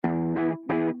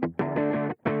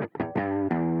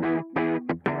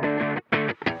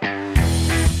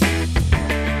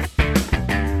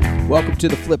to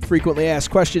the Flip Frequently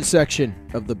Asked Questions section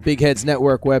of the Big Heads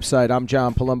Network website. I'm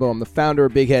John Palumbo. I'm the founder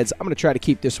of Big Heads. I'm going to try to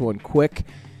keep this one quick.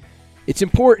 It's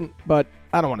important, but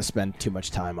I don't want to spend too much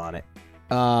time on it.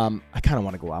 I kind of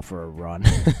want to go out for a run.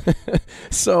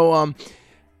 So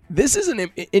this is an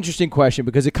interesting question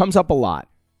because it comes up a lot.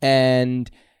 And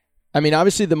I mean,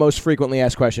 obviously the most frequently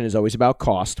asked question is always about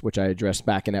cost, which I addressed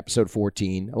back in episode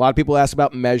 14. A lot of people ask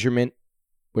about measurement,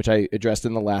 which I addressed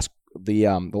in the last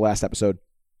episode.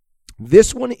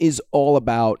 This one is all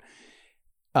about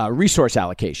resource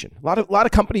allocation. A lot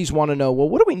of companies want to know, well,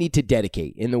 what do we need to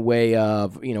dedicate in the way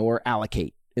of, or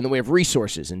allocate in the way of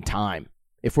resources and time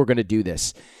if we're going to do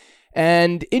this?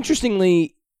 And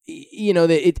interestingly,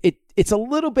 it's a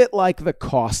little bit like the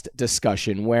cost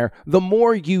discussion where the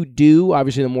more you do,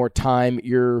 obviously the more time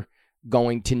you're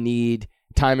going to need,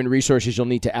 time and resources you'll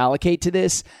need to allocate to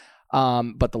this,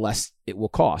 but the less it will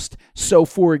cost. So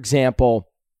for example,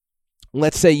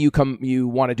 let's say you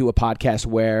want to do a podcast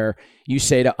where you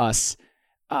say to us,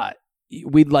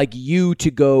 we'd like you to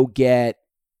go to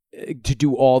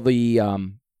do all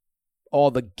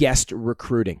the guest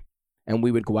recruiting. And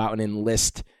we would go out and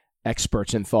enlist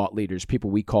experts and thought leaders, people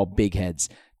we call big heads,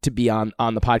 to be on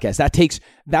the podcast.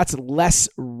 That's less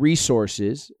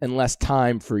resources and less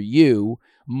time for you,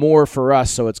 more for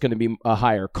us, so it's going to be a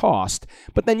higher cost.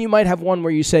 But then you might have one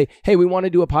where you say, hey, we want to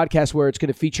do a podcast where it's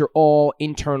going to feature all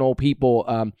internal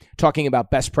people talking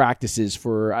about best practices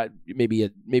for maybe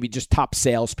just top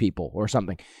salespeople or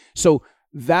something. So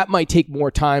that might take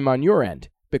more time on your end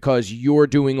because you're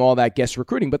doing all that guest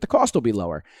recruiting, but the cost will be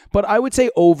lower. But I would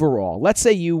say overall, let's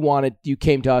say you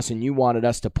came to us and you wanted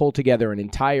us to pull together an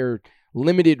entire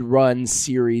limited run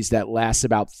series that lasts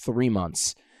about 3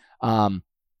 months.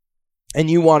 And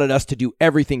you wanted us to do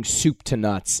everything soup to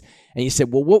nuts. And you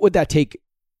said, well, what would that take?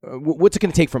 What's it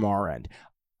going to take from our end?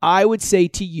 I would say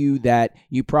to you that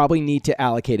you probably need to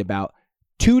allocate about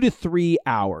 2 to 3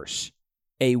 hours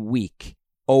a week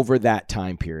over that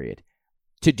time period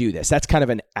to do this. That's kind of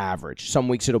an average. Some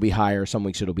weeks it'll be higher, some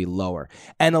weeks it'll be lower.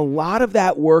 And a lot of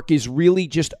that work is really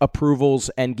just approvals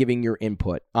and giving your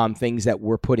input on things that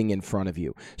we're putting in front of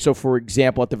you. So for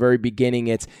example, at the very beginning,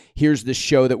 it's here's the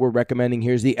show that we're recommending,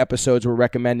 here's the episodes we're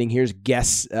recommending, here's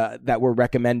guests that we're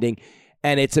recommending.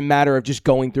 And it's a matter of just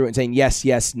going through it and saying,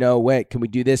 yes, no, wait, can we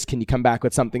do this? Can you come back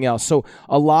with something else? So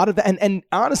a lot of that, and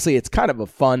honestly, it's kind of a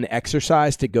fun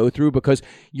exercise to go through because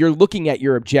you're looking at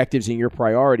your objectives and your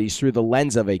priorities through the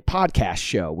lens of a podcast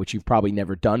show, which you've probably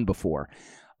never done before.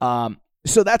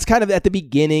 So that's kind of at the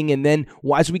beginning. And then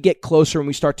as we get closer and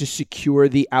we start to secure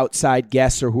the outside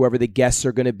guests or whoever the guests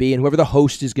are going to be and whoever the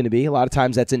host is going to be, a lot of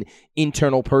times that's an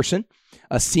internal person,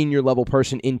 a senior level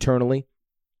person internally,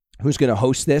 who's going to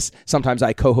host this. Sometimes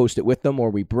I co-host it with them or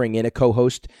we bring in a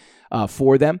co-host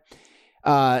for them.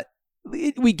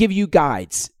 We give you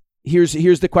guides. Here's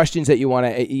the questions that you want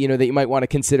to, that you might want to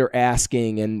consider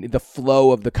asking and the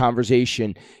flow of the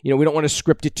conversation. We don't want to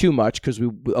script it too much because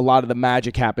a lot of the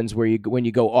magic happens when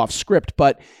you go off script,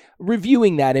 but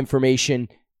reviewing that information,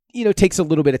 takes a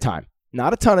little bit of time.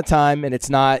 Not a ton of time, and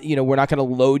it's not, we're not going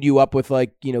to load you up with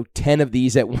 10 of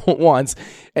these at once.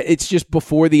 It's just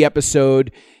before the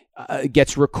episode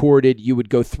gets recorded, you would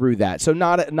go through that. So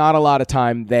not a lot of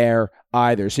time there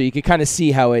either. So you can kind of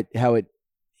see how it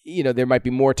there might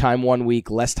be more time one week,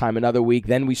 less time another week.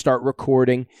 Then we start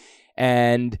recording,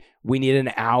 and we need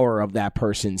an hour of that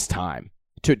person's time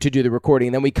to do the recording.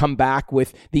 And then we come back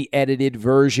with the edited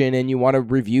version, and you want to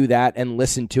review that and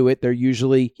listen to it. They're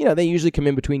usually, they usually come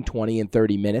in between 20 and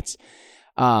 30 minutes.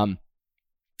 And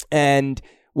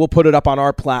we'll put it up on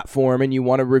our platform, and you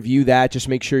want to review that. Just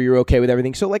make sure you're okay with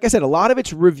everything. So like I said, a lot of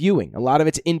it's reviewing, a lot of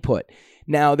it's input.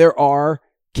 Now, there are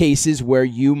cases where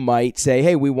you might say,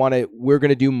 hey, we're going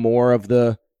to do more of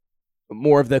the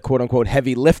quote unquote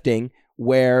heavy lifting,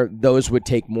 where those would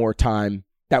take more time.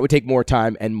 That would take more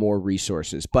time and more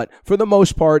resources. But for the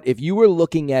most part, if you were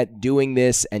looking at doing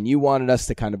this and you wanted us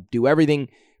to kind of do everything,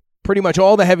 pretty much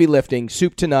all the heavy lifting,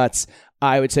 soup to nuts,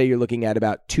 I would say you're looking at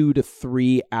about 2 to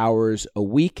 3 hours a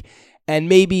week, and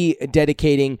maybe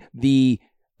dedicating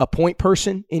a point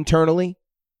person internally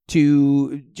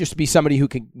to just be somebody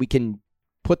we can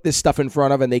put this stuff in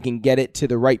front of, and they can get it to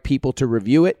the right people to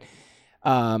review it.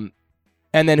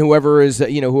 And then whoever's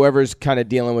kind of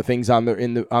dealing with things on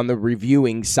the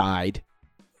reviewing side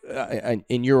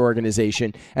in your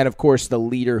organization, and of course the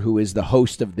leader who is the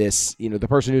host of this, the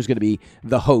person who's going to be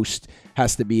the host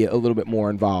has to be a little bit more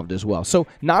involved as well. So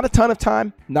not a ton of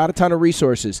time, not a ton of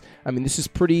resources. I mean, this is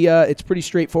it's pretty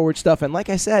straightforward stuff, and like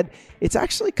I said, it's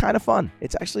actually kind of fun.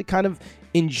 It's actually kind of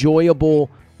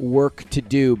enjoyable work to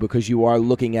do because you are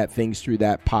looking at things through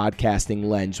that podcasting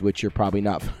lens, which you're probably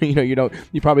not,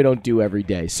 you probably don't do every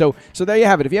day. So there you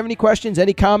have it. If you have any questions,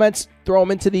 any comments, throw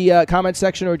them into the comment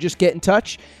section or just get in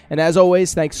touch. And as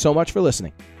always, thanks so much for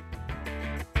listening.